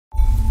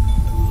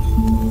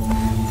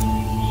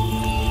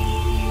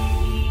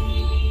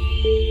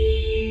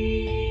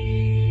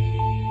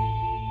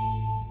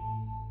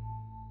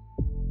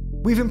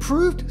We've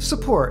improved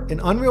support in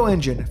Unreal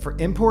Engine for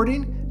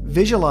importing,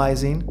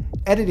 visualizing,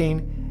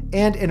 editing,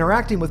 and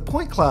interacting with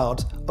point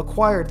clouds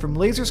acquired from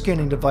laser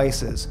scanning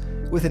devices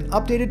with an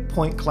updated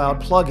point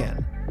cloud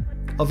plugin,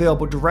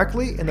 available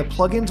directly in the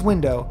plugins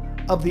window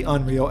of the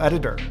Unreal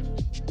Editor.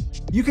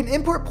 You can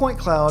import point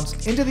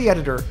clouds into the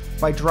editor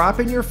by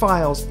dropping your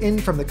files in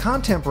from the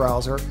content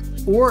browser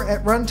or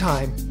at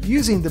runtime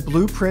using the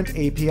Blueprint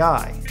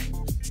API.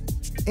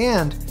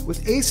 And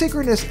with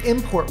asynchronous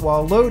import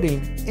while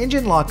loading,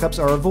 engine lockups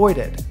are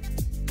avoided.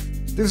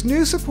 There's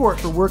new support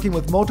for working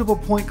with multiple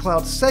point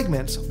cloud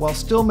segments while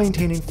still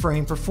maintaining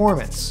frame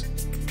performance.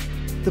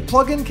 The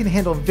plugin can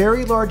handle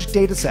very large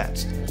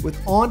datasets with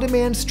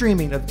on-demand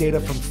streaming of data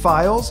from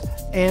files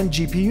and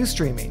GPU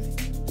streaming.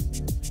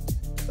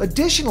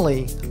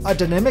 Additionally, a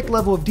dynamic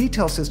level of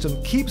detail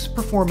system keeps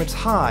performance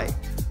high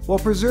while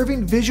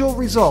preserving visual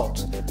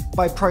results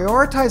by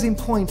prioritizing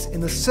points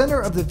in the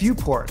center of the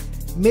viewport,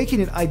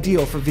 making it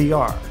ideal for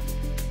VR.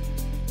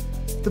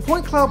 The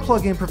Point Cloud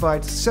plugin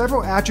provides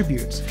several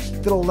attributes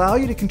that allow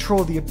you to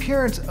control the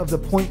appearance of the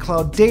point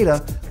cloud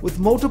data with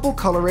multiple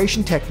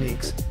coloration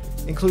techniques,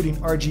 including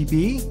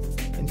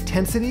RGB,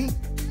 intensity,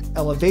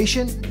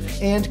 elevation,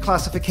 and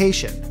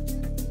classification.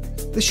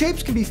 The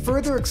shapes can be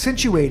further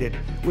accentuated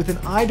with an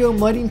eye-dome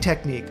lighting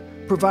technique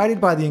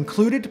provided by the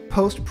included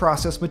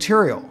post-process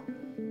material.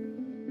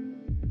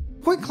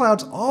 Point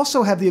clouds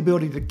also have the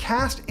ability to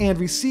cast and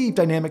receive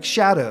dynamic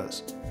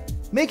shadows,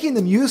 making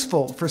them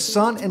useful for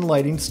sun and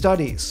lighting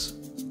studies.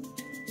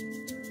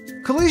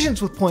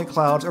 Collisions with point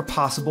clouds are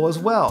possible as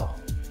well.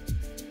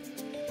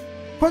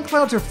 Point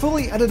clouds are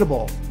fully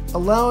editable,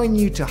 allowing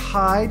you to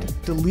hide,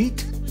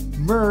 delete,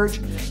 merge,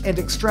 and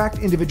extract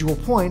individual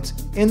points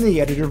in the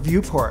editor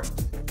viewport.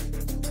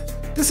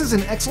 This is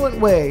an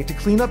excellent way to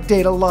clean up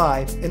data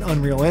live in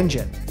Unreal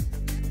Engine.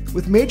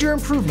 With major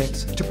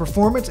improvements to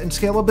performance and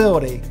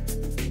scalability,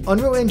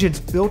 Unreal Engine's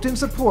built-in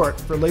support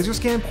for laser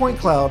scan point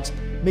clouds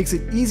makes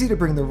it easy to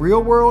bring the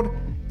real world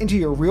into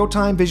your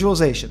real-time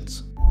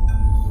visualizations.